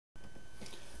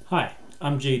Hi,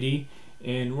 I'm JD,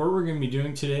 and what we're going to be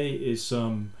doing today is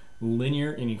some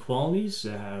linear inequalities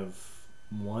that have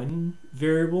one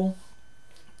variable.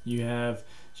 You have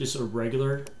just a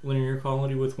regular linear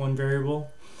inequality with one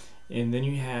variable, and then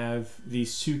you have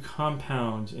these two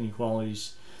compound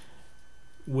inequalities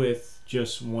with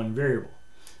just one variable.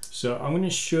 So I'm going to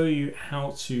show you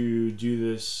how to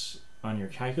do this on your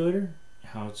calculator,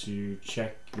 how to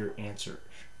check your answer.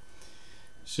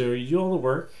 So you do all the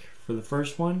work for the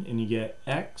first one, and you get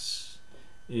x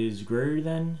is greater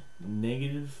than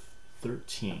negative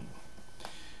 13.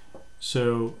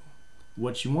 So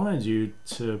what you want to do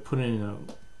to put in a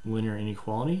linear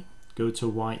inequality, go to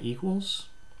y equals,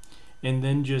 and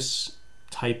then just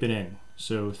type it in.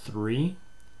 So 3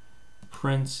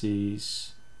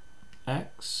 parentheses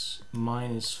x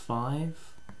minus 5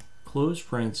 close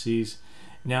parentheses.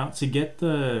 Now to get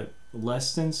the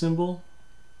less than symbol,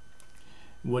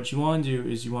 what you want to do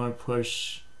is you want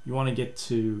to get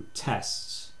to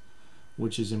tests,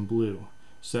 which is in blue.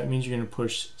 So that means you're going to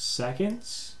push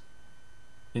seconds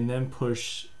and then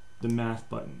push the math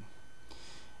button.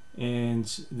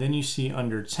 And then you see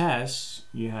under tests,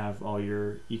 you have all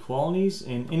your equalities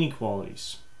and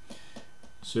inequalities.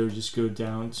 So just go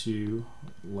down to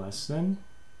less than,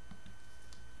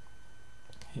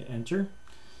 hit enter.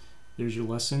 There's your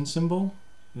less than symbol,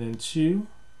 then 2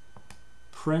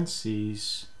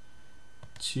 parentheses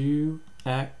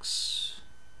 2x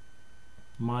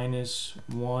minus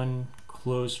 1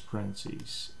 close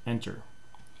parentheses, enter.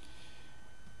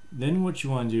 Then what you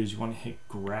want to do is you want to hit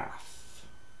graph.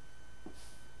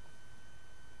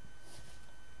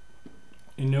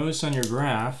 And notice on your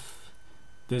graph,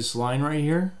 this line right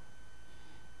here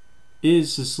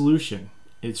is the solution.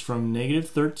 It's from negative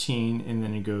 13 and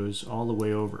then it goes all the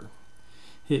way over.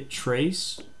 Hit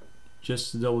trace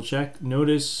just to double check.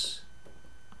 Notice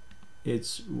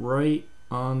it's right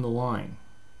on the line.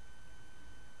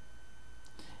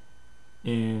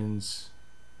 And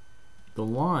the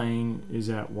line is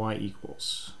at y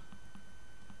equals.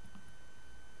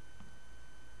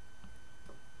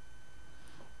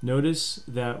 Notice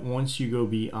that once you go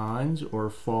beyond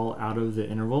or fall out of the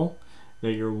interval,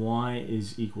 that your y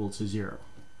is equal to 0.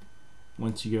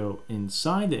 Once you go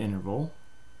inside the interval,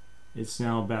 it's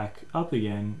now back up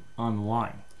again on the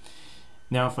line.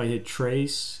 Now if I hit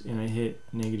trace and I hit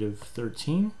negative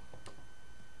 13,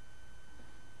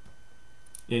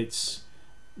 it's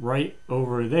right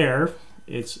over there.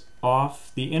 It's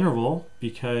off the interval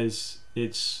because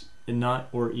it's not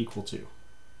or equal to,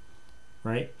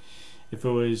 right? If it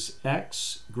was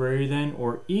x greater than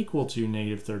or equal to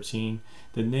negative 13,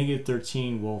 the negative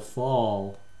 13 will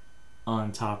fall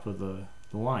on top of the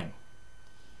line.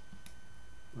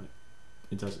 But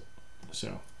it doesn't.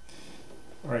 So,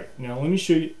 all right, now let me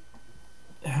show you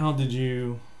how to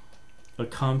do a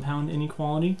compound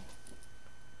inequality.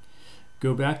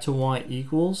 Go back to y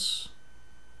equals,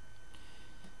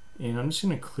 and I'm just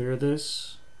going to clear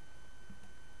this,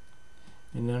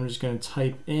 and then I'm just going to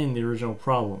type in the original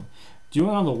problem. Doing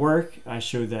all the work, I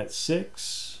showed that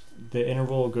 6, the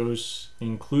interval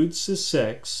includes the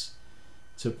 6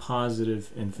 to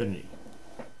positive infinity.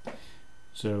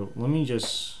 So let me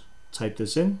just type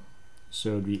this in.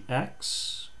 So it would be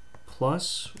x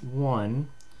plus 1.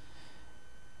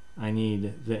 I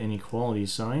need the inequality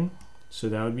sign. So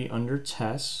that would be under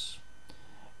tests,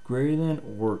 greater than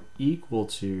or equal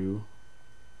to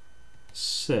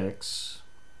 6.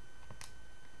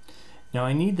 Now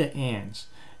I need the ands.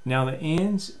 Now the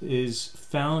ands is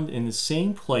found in the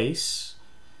same place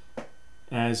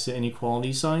as the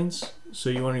inequality signs. So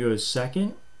you want to go to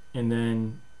second and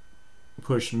then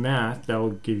push math. That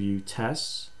will give you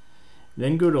tests.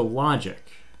 Then go to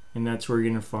logic, and that's where you're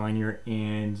going to find your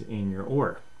and your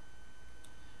or.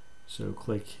 So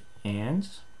click and.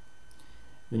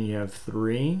 Then you have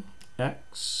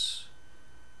 3x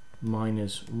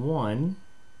minus 1.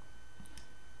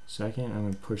 Second, I'm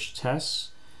going to push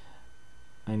tests.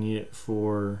 I need it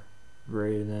for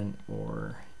greater than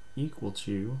or equal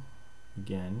to,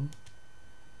 again,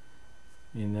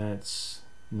 and that's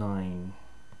 9.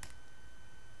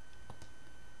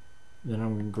 Then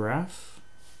I'm going to graph.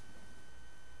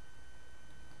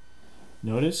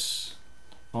 Notice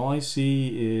all I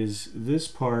see is this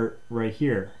part right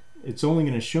here. It's only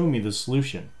going to show me the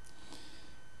solution.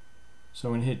 So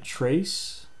I'm going to hit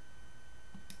trace.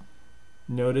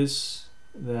 Notice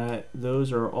that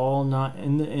those are all not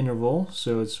in the interval,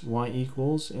 so it's y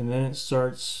equals, and then it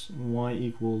starts y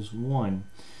equals 1.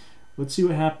 Let's see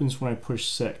what happens when I push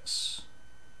 6.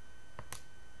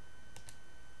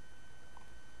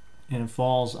 And it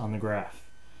falls on the graph.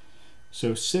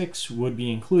 So 6 would be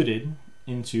included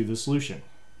into the solution.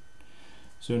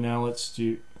 So now let's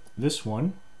do this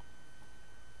one.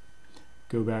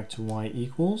 Go back to y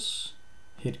equals,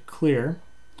 hit clear,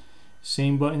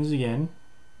 same buttons again,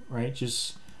 right?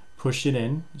 Just push it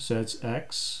in. So it's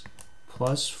x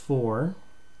plus 4,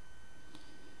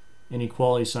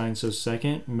 inequality sign. So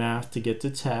second math to get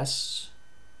to tests,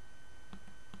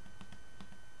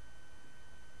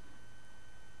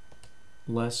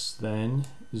 less than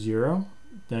 0.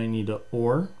 Then I need a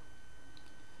or.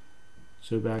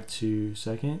 So back to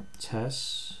second,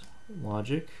 tests,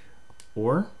 logic,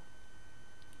 or.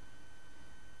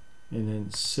 And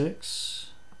then 6,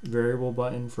 variable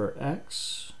button for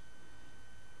x,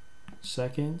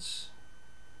 seconds,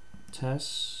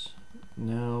 tests.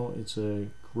 Now it's a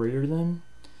greater than.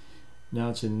 Now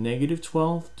it's a negative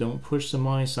 12. Don't push the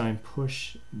minus sign,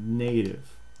 push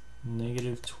negative.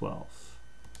 Negative 12.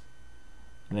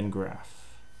 And then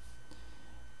graph.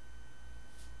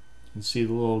 You can see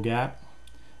the little gap.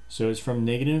 So it's from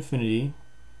negative infinity,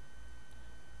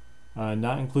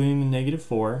 not including the negative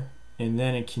 4. And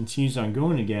then it continues on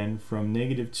going again from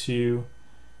negative 2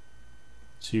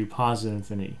 to positive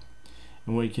infinity.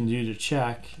 And what you can do to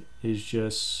check is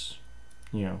just,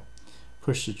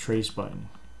 push the trace button.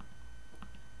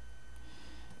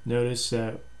 Notice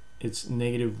that it's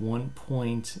negative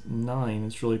 1.9.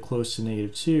 It's really close to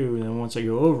negative 2. And then once I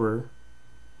go over,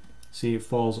 see it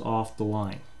falls off the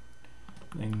line.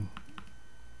 And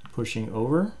pushing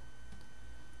over,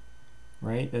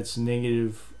 right? That's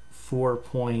negative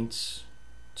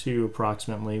 4.2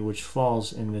 approximately, which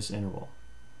falls in this interval.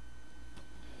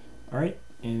 All right,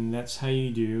 and that's how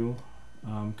you do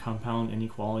compound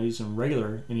inequalities and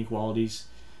regular inequalities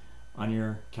on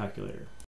your calculator.